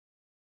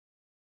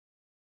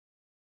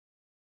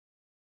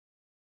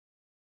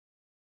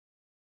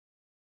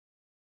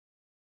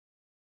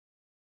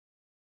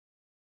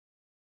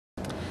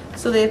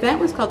So the event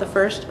was called the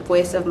First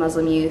Voice of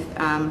Muslim Youth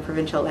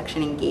Provincial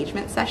Election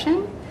Engagement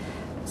Session.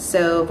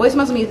 So Voice of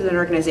Muslim Youth is an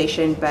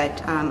organization,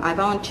 but I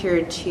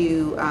volunteered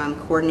to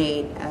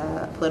coordinate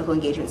a political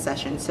engagement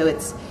session. So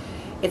it's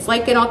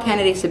like an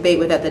all-candidates debate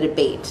without the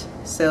debate.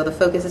 So the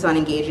focus is on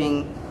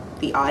engaging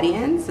the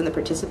audience and the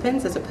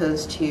participants as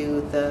opposed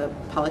to the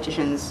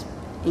politicians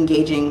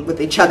engaging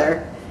with each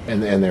other.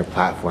 And their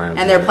platforms.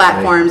 And their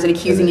platforms and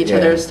accusing each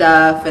other of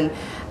stuff. And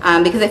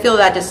because I feel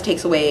that just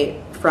takes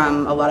away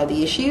from a lot of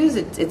the issues.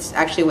 It's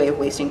actually a way of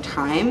wasting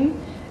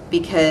time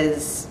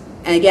because,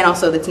 and again,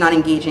 also it's not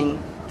engaging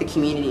the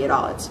community at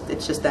all.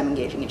 It's just them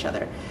engaging each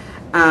other.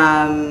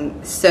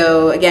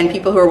 So again,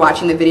 people who are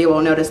watching the video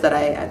will notice that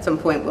I at some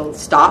point will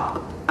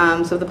stop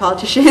some of the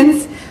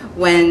politicians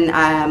when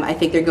I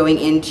think they're going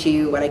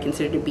into what I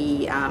consider to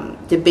be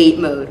debate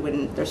mode,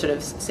 when they're sort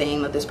of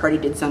saying that this party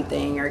did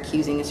something or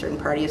accusing a certain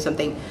party of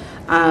something.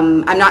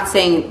 I'm not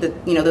saying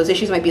that those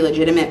issues might be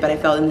legitimate, but I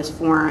felt in this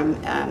forum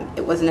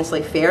it wasn't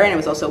necessarily fair, and it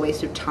was also a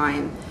waste of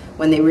time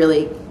when they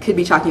really could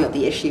be talking about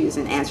the issues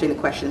and answering the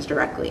questions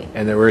directly.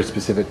 And there were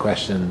specific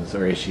questions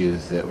or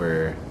issues that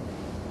were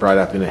brought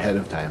up in ahead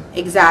of time.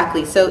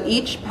 Exactly. So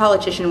each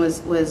politician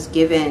was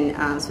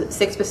given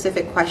 6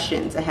 specific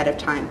questions ahead of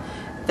time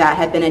that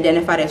had been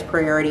identified as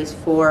priorities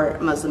for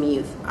Muslim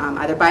youth,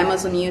 either by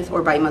Muslim youth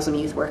or by Muslim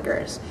youth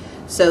workers.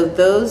 So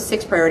those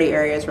 6 priority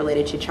areas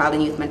related to child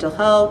and youth mental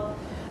health,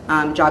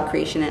 job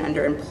creation and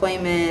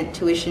underemployment,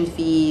 tuition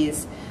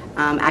fees,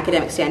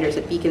 academic standards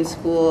at beacon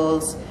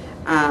schools,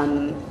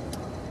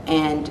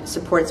 and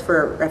supports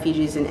for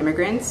refugees and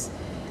immigrants,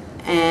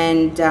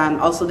 and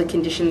also the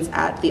conditions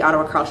at the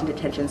Ottawa Carleton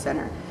Detention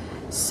Center.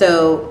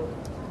 So,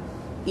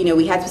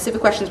 we had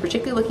specific questions,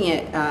 particularly looking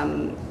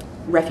at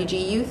refugee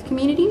youth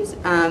communities,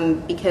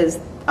 because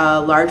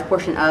a large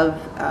portion of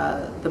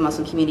the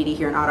Muslim community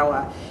here in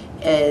Ottawa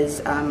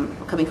is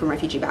coming from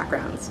refugee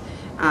backgrounds.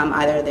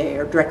 Either they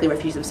are directly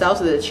refugees themselves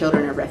or they're the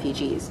children of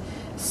refugees.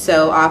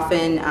 So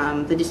often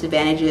the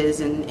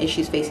disadvantages and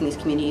issues facing these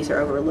communities are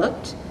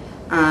overlooked.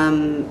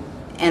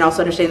 And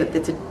also understand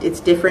that it's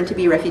different to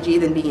be a refugee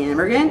than being an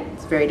immigrant.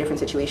 It's a very different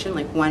situation.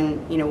 Like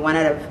one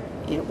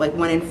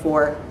in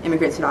 4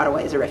 immigrants in Ottawa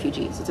is a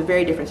refugee. So it's a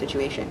very different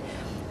situation.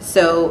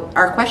 So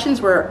our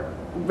questions were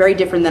very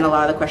different than a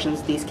lot of the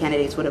questions these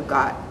candidates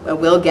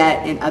will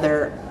get in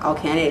other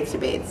all-candidates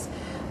debates.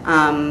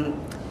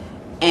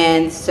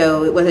 And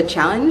so it was a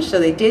challenge. So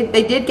they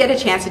did get a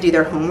chance to do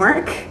their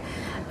homework.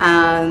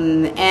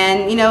 And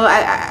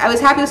I was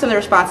happy with some of the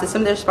responses.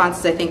 Some of the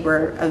responses I think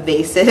were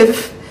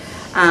evasive.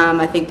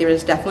 I think there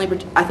was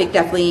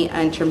definitely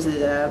in terms of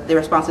the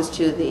responses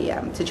to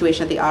the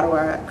situation at the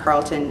Ottawa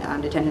Carleton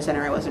Detention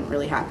Center, I wasn't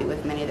really happy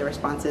with many of the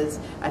responses.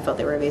 I felt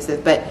they were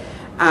evasive, but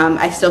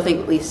I still think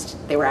at least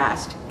they were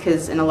asked,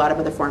 because in a lot of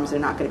other forums they're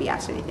not going to be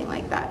asked anything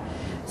like that.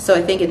 So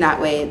I think in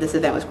that way this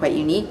event was quite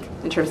unique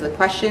in terms of the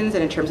questions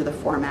and in terms of the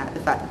format, the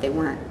fact that they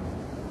weren't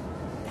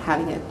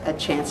having a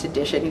chance to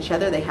dish at each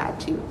other. They had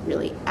to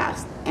really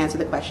answer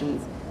the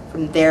questions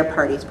from their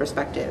party's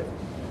perspective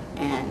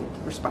and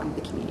respond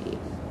to the community.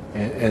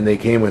 And they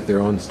came with their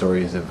own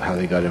stories of how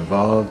they got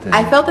involved.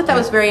 I felt that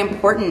was very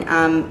important,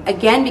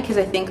 again, because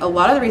I think a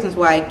lot of the reasons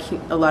why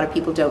a lot of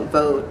people don't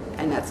vote,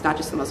 and that's not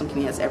just the Muslim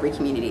community, that's every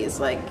community, is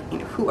like,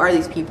 who are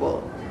these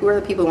people? Who are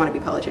the people who want to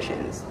be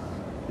politicians?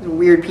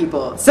 Weird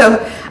people.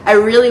 So I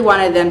really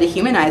wanted them to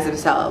humanize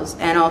themselves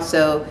and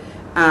also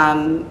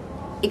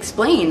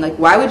explain, like,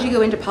 why would you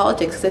go into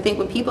politics? Because I think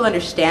when people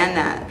understand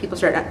that, people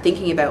start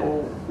thinking about,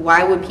 well,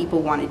 why would people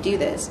want to do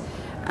this?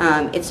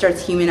 It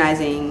starts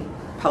humanizing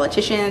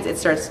politicians. It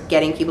starts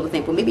getting people to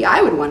think, well, maybe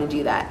I would want to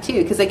do that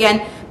too. Because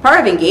again,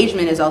 part of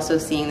engagement is also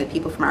seeing that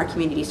people from our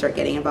community start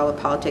getting involved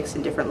with politics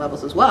in different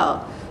levels as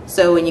well.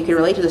 So when you can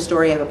relate to the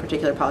story of a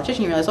particular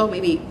politician, you realize, oh,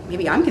 maybe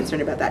I'm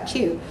concerned about that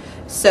too.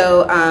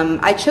 So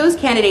I chose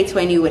candidates who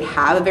I knew would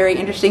have a very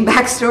interesting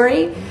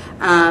backstory.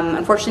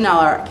 Unfortunately, not all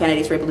our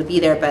candidates were able to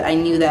be there, but I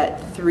knew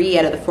that 3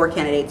 out of the 4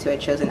 candidates who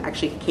I'd chosen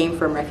actually came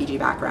from refugee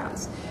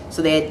backgrounds.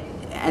 So they had,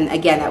 and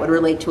again, that would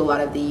relate to a lot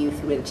of the youth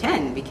who would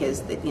attend,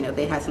 because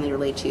they had something to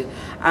relate to.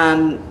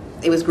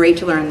 It was great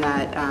to learn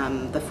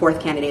that the 4th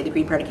candidate, the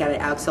Green Party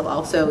candidate, Axel,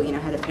 also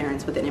had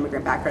parents with an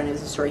immigrant background. It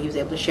was a story he was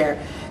able to share,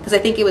 because I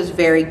think it was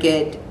very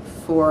good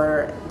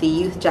for the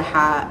youth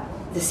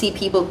to see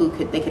people who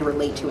they could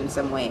relate to in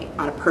some way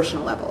on a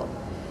personal level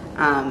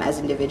as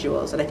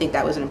individuals. And I think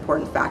that was an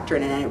important factor,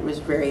 and it was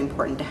very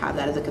important to have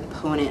that as a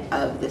component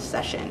of this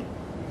session.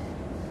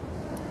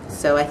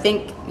 So I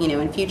think,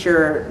 in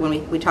future,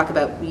 when we talk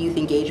about youth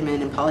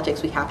engagement and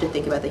politics, we have to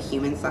think about the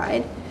human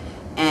side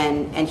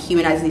and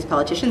humanize these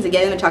politicians and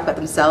get them to talk about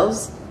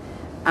themselves,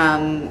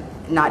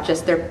 not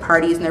just their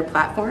parties and their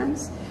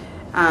platforms.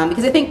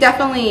 Because I think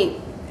definitely,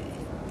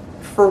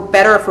 for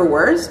better or for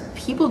worse,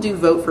 people do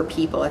vote for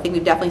people. I think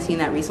we've definitely seen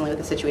that recently with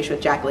the situation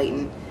with Jack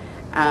Layton.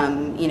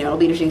 It'll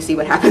be interesting to see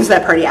what happens to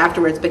that party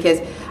afterwards, because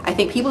I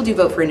think people do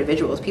vote for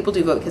individuals. People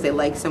do vote because they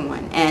like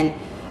someone. And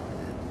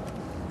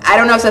I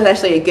don't know if that's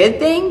actually a good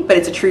thing, but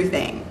it's a true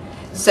thing.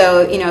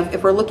 So,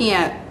 if we're looking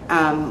at,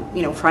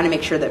 trying to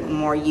make sure that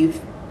more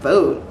youth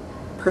vote,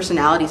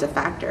 personality is a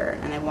factor,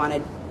 and I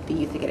wanted the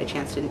youth to get a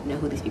chance to know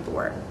who these people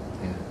were.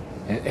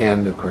 Yeah.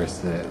 And of course,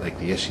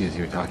 the issues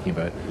you were talking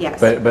about. Yes.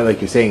 But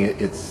like you're saying,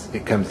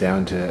 it comes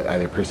down to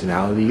either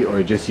personality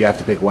or just you have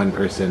to pick one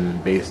person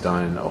based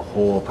on a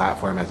whole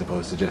platform as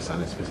opposed to just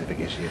on a specific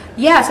issue.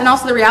 Yes, and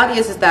also the reality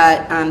is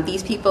that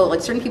these people,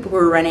 like certain people who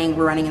were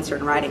running in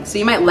certain ridings. So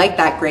you might like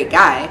that great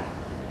guy,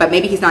 but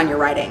maybe he's not in your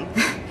riding.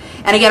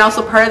 And again,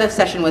 also part of the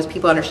session was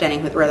people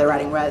understanding where their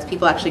riding was.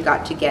 People actually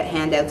got to get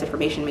handouts,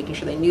 information, making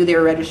sure they knew they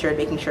were registered,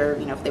 making sure,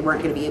 if they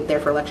weren't going to be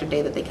there for election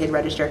day, that they could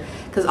register.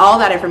 Because all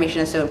that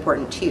information is so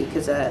important too.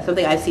 Because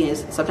something I've seen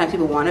is sometimes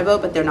people want to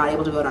vote, but they're not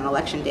able to vote on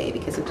election day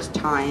because of just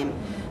time.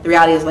 The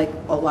reality is, like,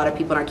 a lot of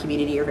people in our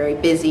community are very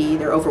busy,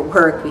 they're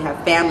overworked, we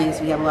have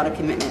families, we have a lot of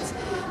commitments.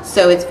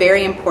 So it's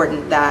very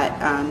important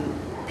that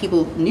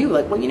people knew,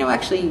 like, well,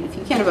 actually, if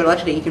you can't vote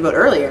election day, you can vote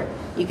earlier.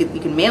 You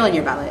can mail in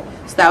your ballot.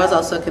 So that was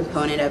also a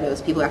component of it,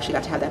 was people actually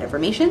got to have that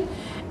information,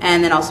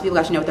 and then also people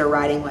got to know what their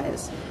riding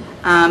was.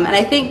 And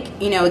I think,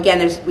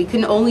 again, we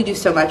couldn't only do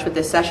so much with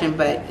this session,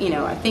 but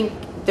I think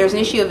there's an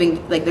issue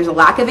of there's a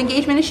lack of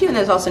engagement issue, and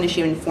there's also an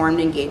issue of informed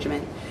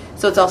engagement.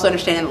 So it's also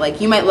understanding that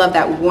you might love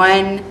that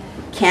one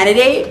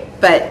candidate,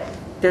 but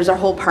there's a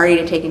whole party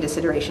to take into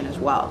consideration as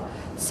well.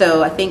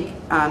 So I think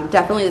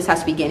definitely this has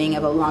to be beginning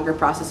of a longer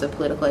process of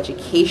political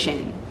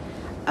education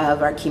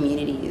of our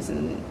communities,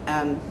 and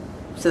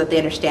so that they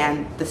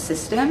understand the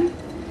system.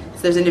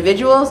 So there's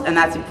individuals, and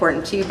that's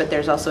important too, but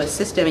there's also a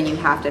system, and you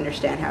have to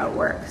understand how it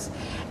works.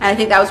 And I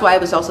think that was why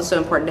it was also so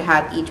important to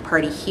have each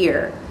party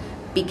here,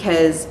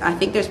 because I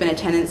think there's been a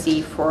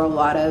tendency for a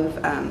lot of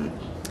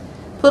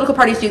political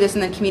parties do this,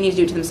 and then communities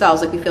do it to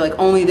themselves. Like, we feel like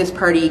only this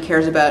party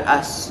cares about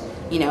us.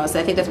 So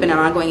I think that's been an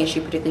ongoing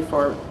issue, particularly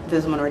for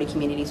visible minority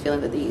communities,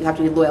 feeling that you have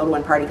to be loyal to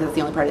one party because it's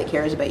the only party that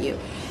cares about you.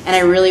 And I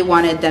really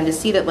wanted them to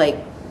see that,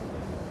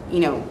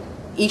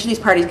 each of these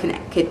parties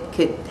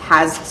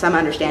has some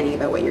understanding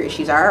about what your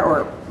issues are,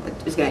 or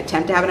is going to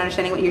attempt to have an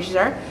understanding of what your issues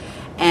are.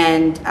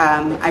 And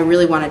I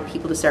really wanted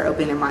people to start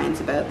opening their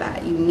minds about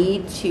that. You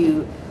need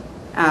to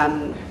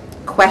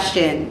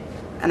question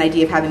an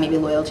idea of having maybe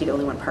loyalty to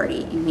only one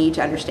party. You need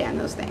to understand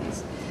those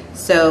things.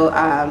 So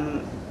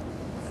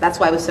that's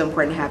why it was so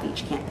important to have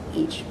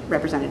each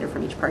representative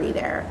from each party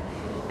there.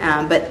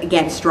 But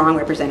again, strong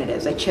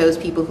representatives. I chose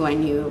people who I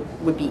knew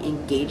would be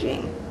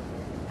engaging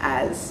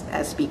as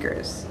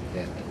speakers.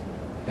 Yeah.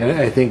 And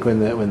I think when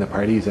the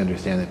parties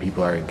understand that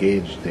people are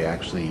engaged, they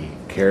actually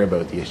care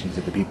about the issues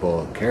that the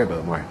people care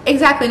about more.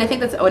 Exactly, and I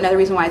think that's another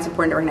reason why it's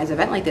important to organize an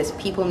event like this.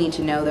 People need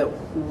to know that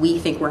we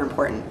think we're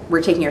important.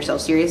 We're taking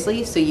ourselves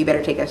seriously, so you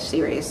better take us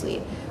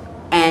seriously.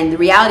 And the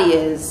reality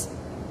is,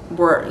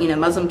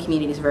 Muslim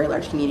community is a very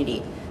large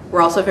community.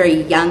 We're also a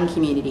very young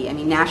community. I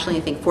mean, nationally,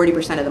 I think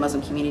 40% of the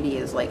Muslim community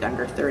is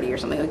under 30 or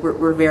something.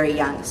 We're very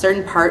young.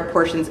 Certain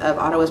portions of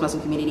Ottawa's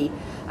Muslim community,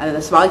 the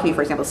Somali community,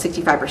 for example,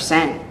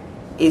 65%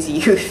 is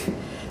youth.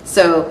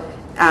 So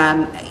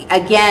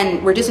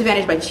again, we're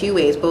disadvantaged by two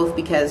ways, both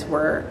because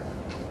we're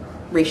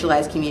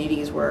racialized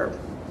communities, we're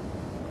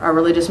a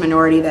religious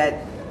minority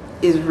that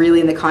is really,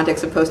 in the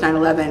context of post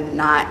 9/11,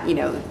 not,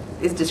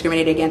 is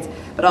discriminated against,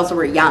 but also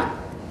we're young.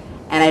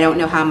 And I don't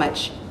know how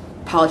much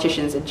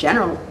politicians in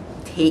general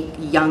take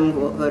young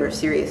voters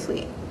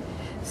seriously.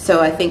 So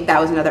I think that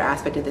was another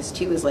aspect of this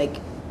too, is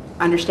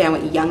understand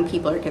what young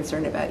people are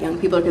concerned about. Young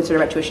people are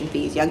concerned about tuition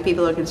fees. Young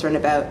people are concerned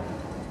about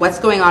what's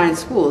going on in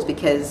schools,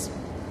 because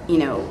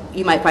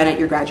you might find out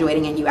you're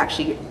graduating and you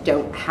actually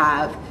don't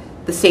have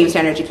the same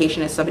standard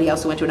education as somebody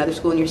else who went to another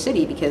school in your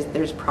city, because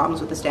there's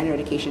problems with the standard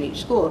education in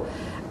each school.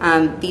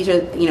 These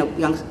are,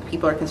 young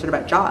people are concerned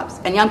about jobs,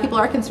 and young people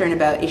are concerned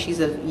about issues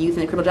of youth in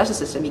the criminal justice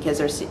system, because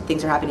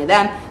things are happening to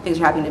them, things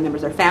are happening to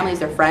members of their families,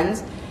 their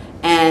friends,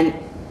 and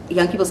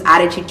young people's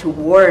attitude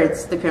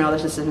towards the criminal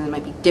justice system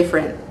might be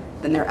different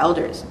than their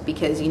elders,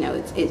 because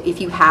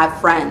if you have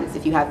friends,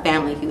 if you have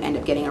family who end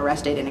up getting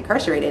arrested and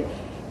incarcerated,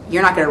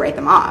 you're not going to write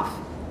them off.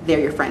 They're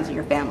your friends and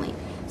your family.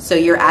 So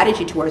your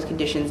attitude towards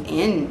conditions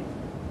in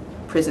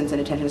prisons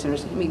and detention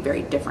centers can be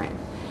very different.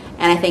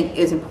 And I think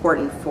it's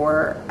important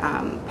for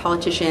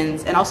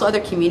politicians and also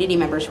other community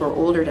members who are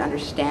older to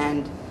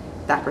understand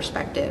that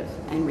perspective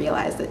and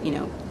realize that,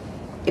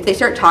 if they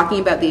start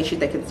talking about the issues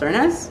that concern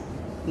us,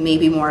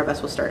 maybe more of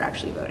us will start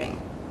actually voting.